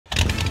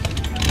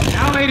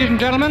ladies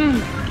and gentlemen,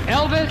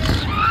 Elvis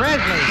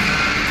Presley.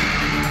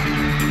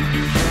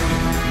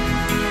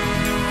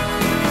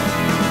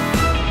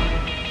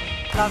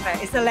 Love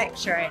it. It's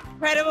electric.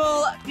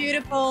 Incredible,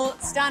 beautiful,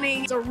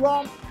 stunning. It's a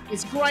romp.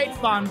 It's great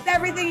fun. It's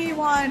everything you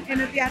want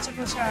in a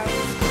theatrical show.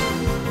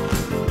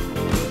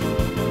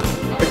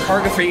 The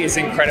choreography is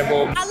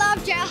incredible. I love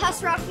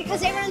Jailhouse Rock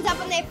because everyone's up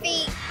on their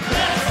feet.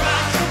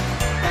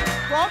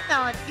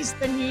 Rock is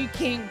the new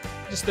king.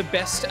 Just the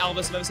best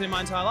Elvis I've ever seen in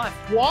my entire life.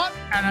 What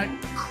an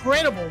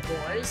incredible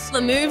voice.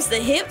 The moves, the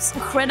hips,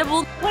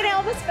 incredible. When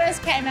Elvis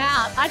first came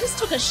out, I just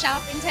took a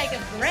sharp intake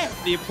of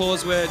breath. The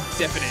applause were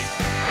deafening.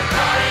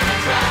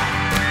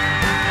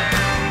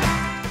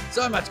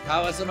 So much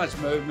colour, so much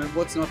movement,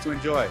 what's not to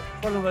enjoy?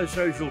 One of those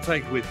shows you'll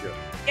take with you.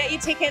 Get your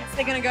tickets,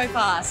 they're going to go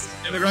fast.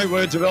 In the great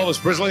words of Elvis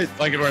Presley,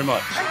 thank you very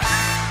much.